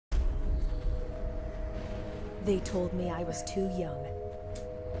They told me I was too young.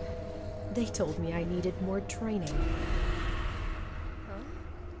 They told me I needed more training.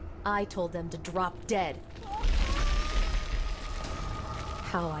 I told them to drop dead.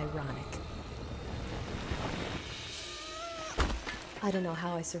 How ironic. I don't know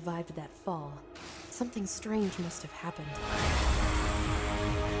how I survived that fall. Something strange must have happened.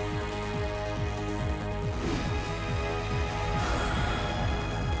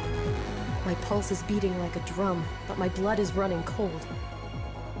 My pulse is beating like a drum, but my blood is running cold.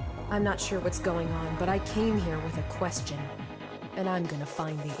 I'm not sure what's going on, but I came here with a question. And I'm gonna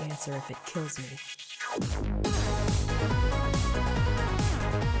find the answer if it kills me.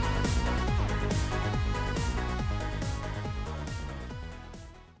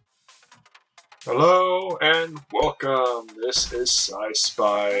 Hello and welcome. This is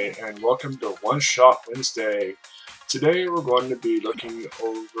Sci-Spy and welcome to One Shot Wednesday. Today we're going to be looking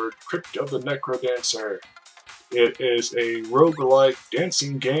over Crypt of the Necrodancer. It is a roguelike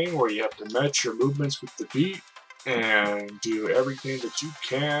dancing game where you have to match your movements with the beat and do everything that you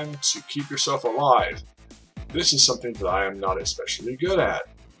can to keep yourself alive. This is something that I am not especially good at,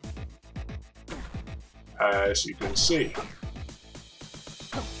 as you can see.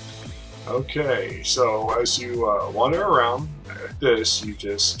 Okay, so as you wander around like this, you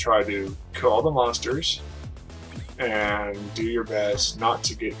just try to kill all the monsters and do your best not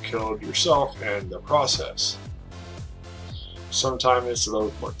to get killed yourself in the process. Sometimes it's a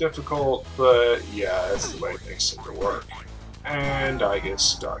little more difficult, but yeah, that's the way things seem to work. And I get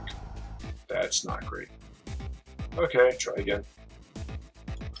stuck. That's not great. Okay, try again.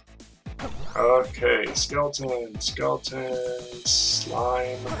 Okay, skeleton,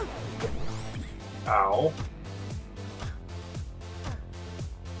 slime. Ow.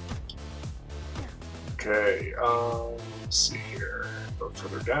 Okay, let's see here. Go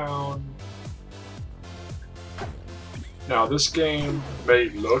further down. Now, this game may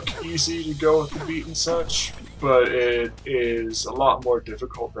look easy to go with the beat and such, but it is a lot more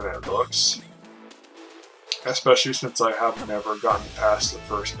difficult than it looks. Especially since I have never gotten past the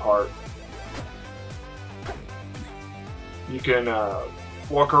first part. You can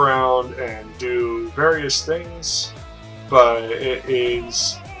walk around and do various things, but it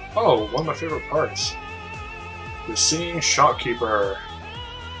is... Oh, one of my favorite parts. The singing shopkeeper.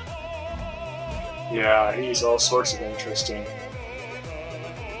 Yeah, he's all sorts of interesting.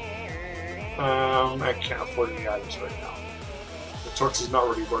 I can't afford any items right now. The torch is not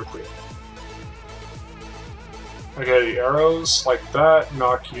really worth it. Okay, the arrows like that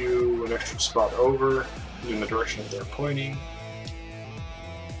knock you an extra spot over in the direction that they're pointing.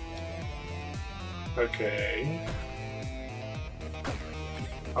 Okay.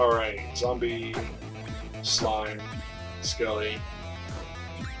 Alright, zombie, slime, skelly.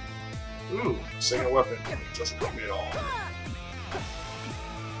 Ooh, second weapon. Doesn't help me at all.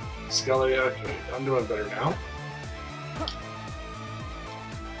 Skelly, okay, I'm doing better now.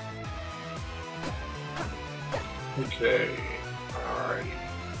 Okay, alright.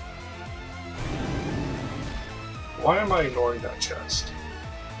 Why am I ignoring that chest?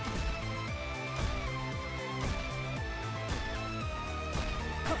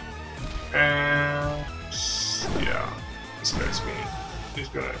 And yeah, this guy's mean. He's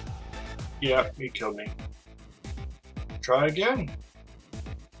gonna... Yeah, he killed me. Try again.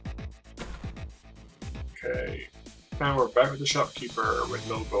 Okay. Now we're back with the shopkeeper with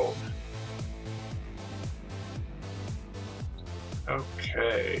no gold.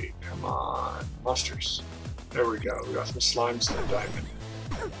 Okay, come on. Monsters. There we go. We got some slimes and a diamond.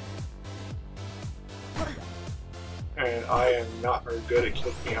 And I am not very good at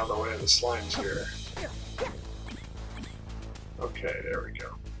keeping out of the way of the slimes here. Okay, there we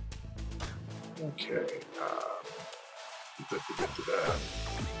go. Okay,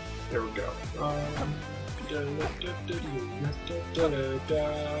 there we go.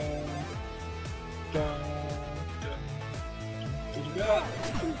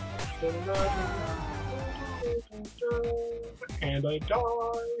 And I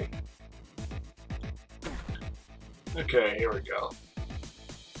die. Okay, here we go.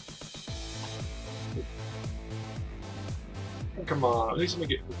 Come on, at least let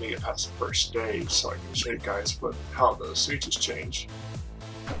me get past the first stage so I can show you guys how the stages change.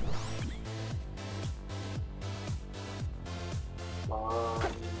 Come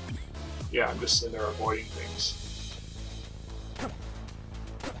on. Yeah, I'm just sitting there avoiding things.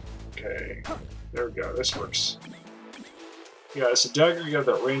 Okay, there we go, this works. Yeah, it's a dagger, you have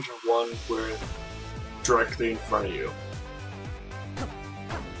that range of one with directly in front of you.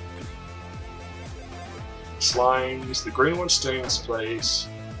 Slimes, the green one stay in its place,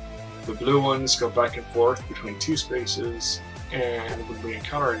 The blue ones go back and forth between 2 spaces, and when we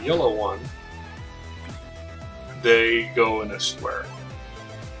encounter a yellow one, they go in a square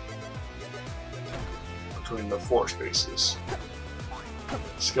between the 4 spaces.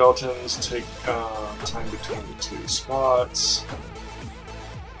 Skeletons take time between the 2 spots,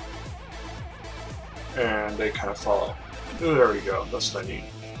 and they kind of follow. Ooh, there we go. That's what I need.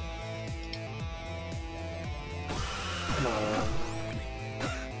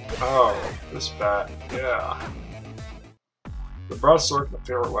 Oh, this bat. Yeah. The broadsword, my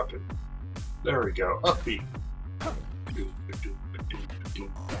favorite weapon. There we go. Upbeat.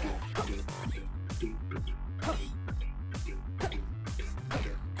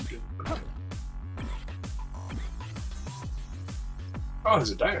 Oh,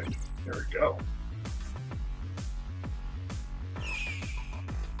 there's a diamond. There we go.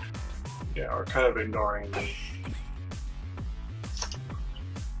 Yeah, we're kind of ignoring the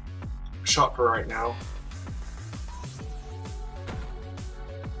shot for right now.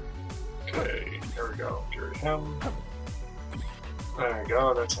 Okay, there we go. Get rid of him. There we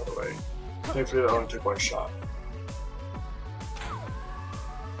go, that's out of the way. Thankfully, that only took 1 shot.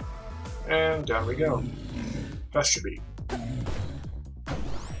 And down we go. Faster beat.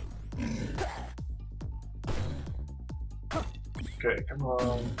 Okay, come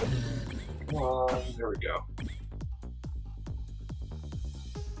on. Come on, there we go.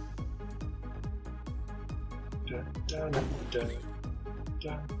 Dun, dun, dun,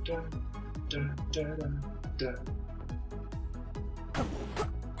 dun, dun, dun, dun, dun.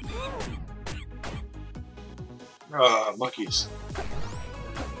 Ah, monkeys.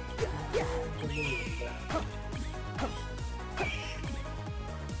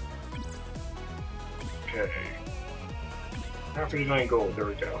 Okay. 59 gold, there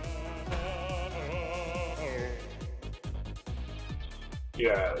we go.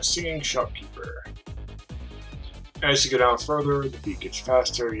 Yeah, singing shopkeeper. As you go down further, the beat gets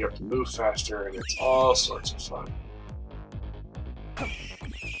faster, you have to move faster, and it's all sorts of fun.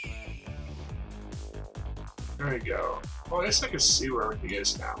 There we go. Well, I guess I can see where everything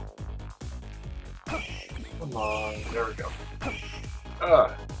is now. Come on, there we go.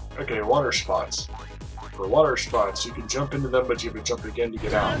 Okay, water spots. For water spots, you can jump into them, but you have to jump again to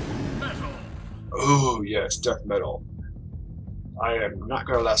get out. Oh, yes, death metal. I am not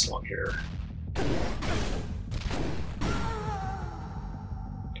going to last long here.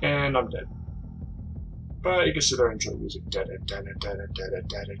 And I'm dead. But you can sit there and enjoy the music.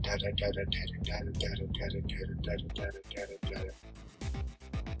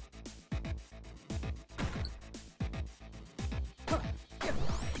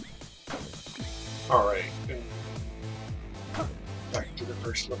 Alright. Back to the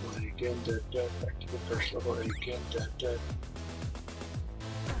first level again. Back to the first level again.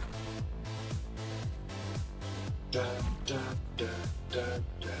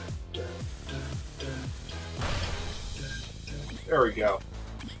 There we go.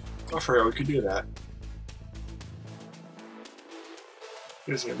 I forgot we could do that.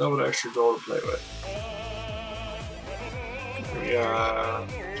 Gives me a little bit of extra gold to play with. We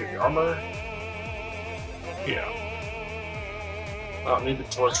take the armor. Yeah. I don't need the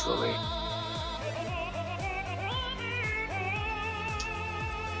torch really.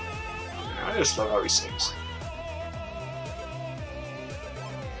 I just love how he sings.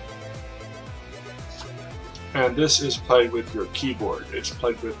 And this is played with your keyboard. It's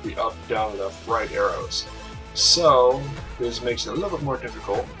played with the up, down, left, right arrows. So, this makes it a little bit more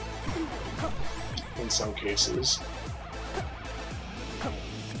difficult in some cases.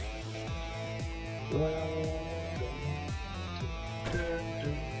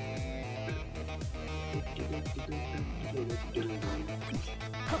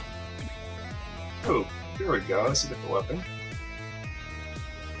 Oh, here we go. That's a different weapon.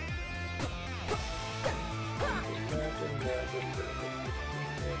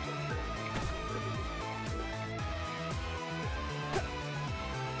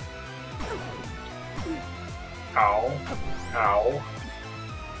 Ow. Ow.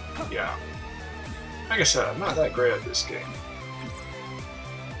 Yeah. Like I said, I'm not that great at this game.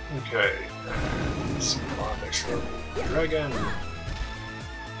 Okay. Let's move on next room. Dragon.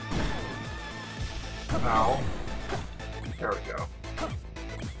 Ow. There we go.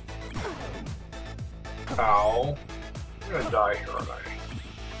 Ow. I'm gonna die here, aren't I?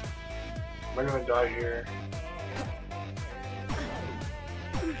 Am I gonna die here?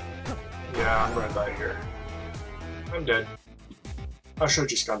 Yeah, I'm gonna die here. I'm dead. I should have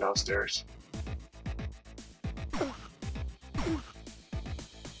just gone downstairs.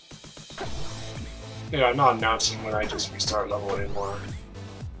 Yeah, I'm not announcing when I just restart level anymore.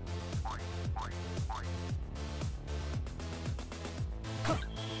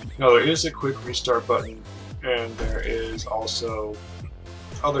 Now there is a quick restart button, and there is also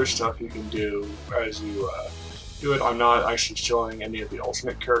other stuff you can do as you do it. I'm not actually showing any of the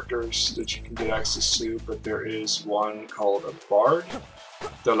alternate characters that you can get access to, but there is one called a Bard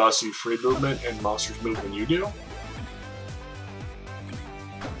that allows you free movement and monsters move when you do,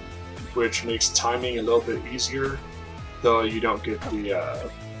 which makes timing a little bit easier, though you don't get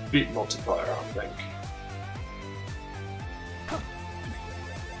the beat multiplier, I don't think.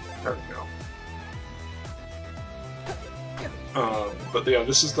 There we go. But yeah,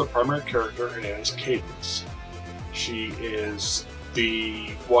 this is the primary character, and it is Cadence. She is the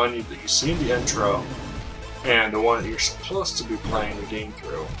one that you see in the intro, and the one that you're supposed to be playing the game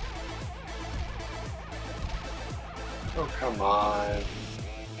through. Oh, come on.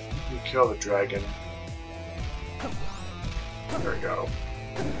 You kill the dragon. There we go.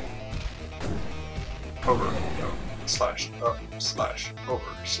 Over, no, slash, up, slash, over,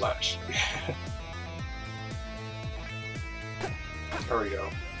 slash. There we go.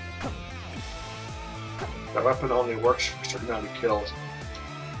 That weapon only works for a certain amount of kills.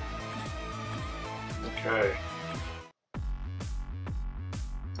 Okay.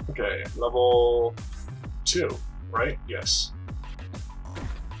 Okay, level 2, right? Yes.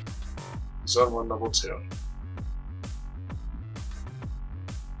 Zone 1, level 2.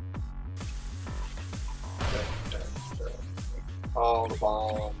 All the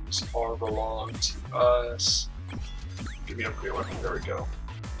bombs are belong to us. Give me a upgrade weapon, there we go.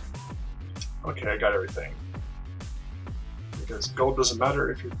 Okay, I got everything. Because gold doesn't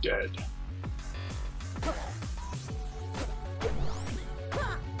matter if you're dead.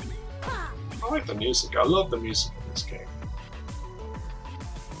 I like the music, I love the music in this game.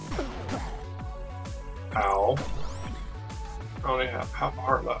 Ow. I only have half a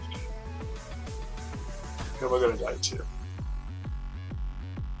heart left. Okay, we're gonna die too.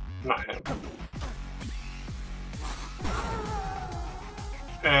 Not him.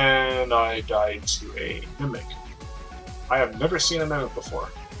 And I died to a mimic. I have never seen a mimic before.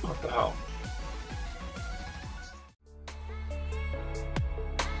 What the hell?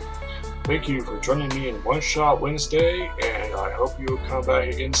 Thank you for joining me in One Shot Wednesday, and I hope you will come back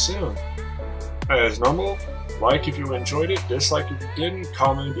again soon. As normal, like if you enjoyed it, dislike if you didn't,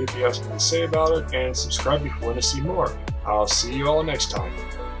 comment if you have something to say about it, and subscribe if you want to see more. I'll see you all next time.